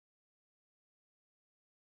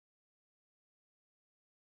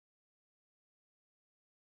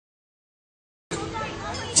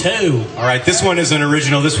2. All right, this one is an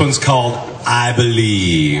original. This one's called I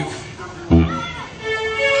Believe.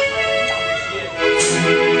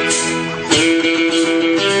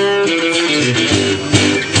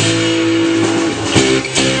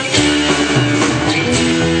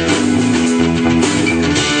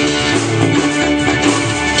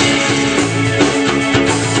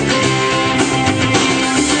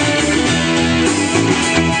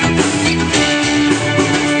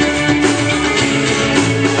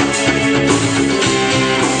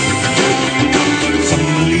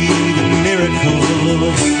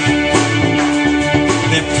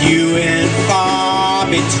 Few and far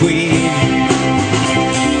between.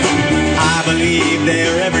 I believe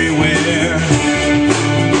they're everywhere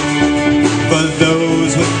for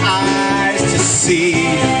those with eyes to see.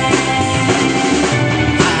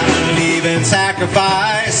 I believe in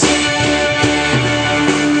sacrifice.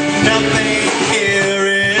 Nothing here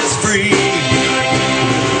is free.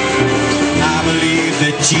 I believe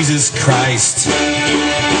that Jesus Christ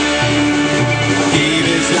gave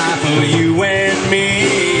his life for you and me.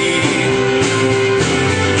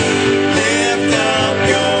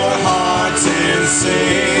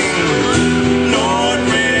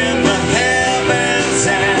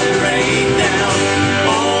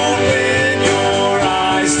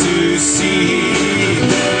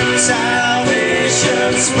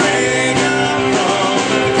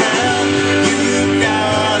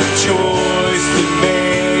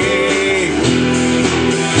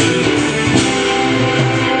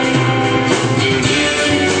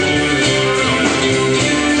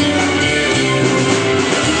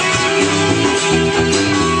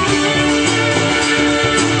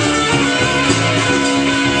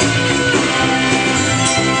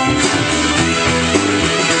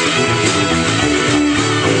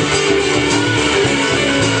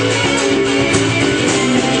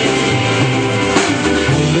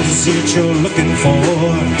 What you're looking for,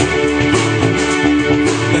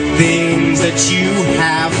 the things that you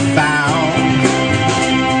have found.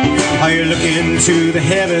 Are you looking to the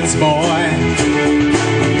heavens, boy?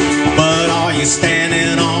 But are you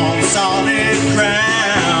standing on solid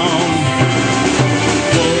ground?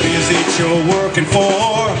 What is it you're working for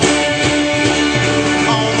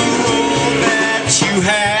on the road that you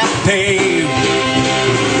have paved?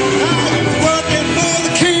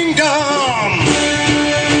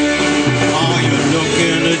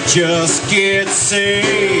 Just get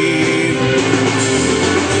saved.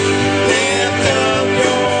 Lift up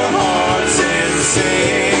your hearts and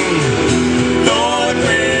sing. Lord,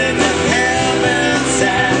 when the heavens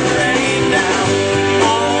have rained down,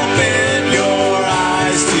 open your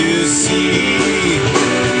eyes to see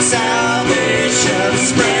salvation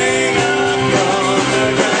spring up from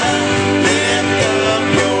the ground. Lift up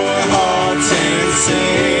your hearts and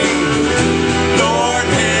sing. Lord,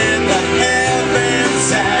 when the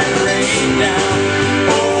heavens have rained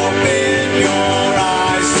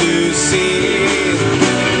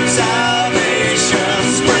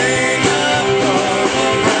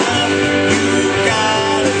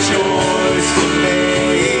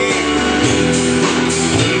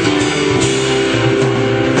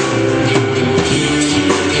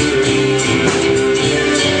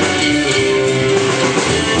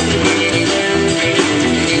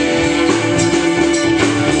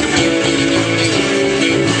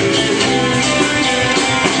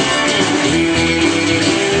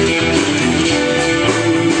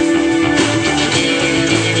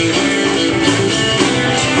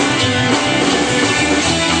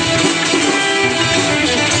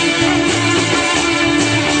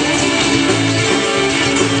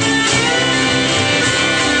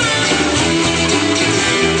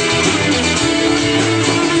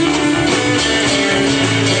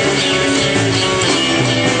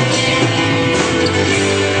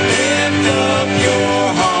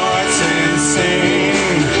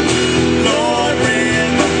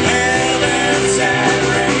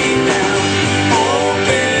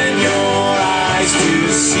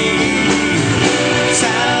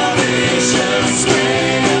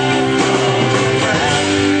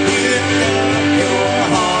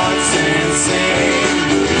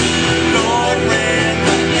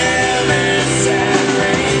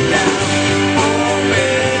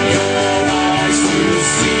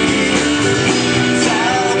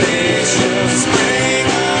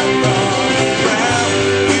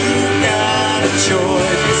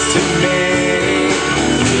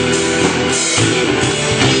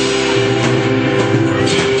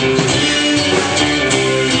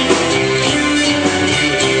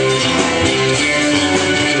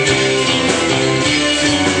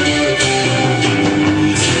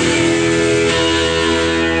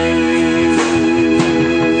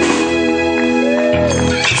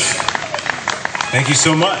Thank you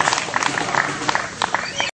so much.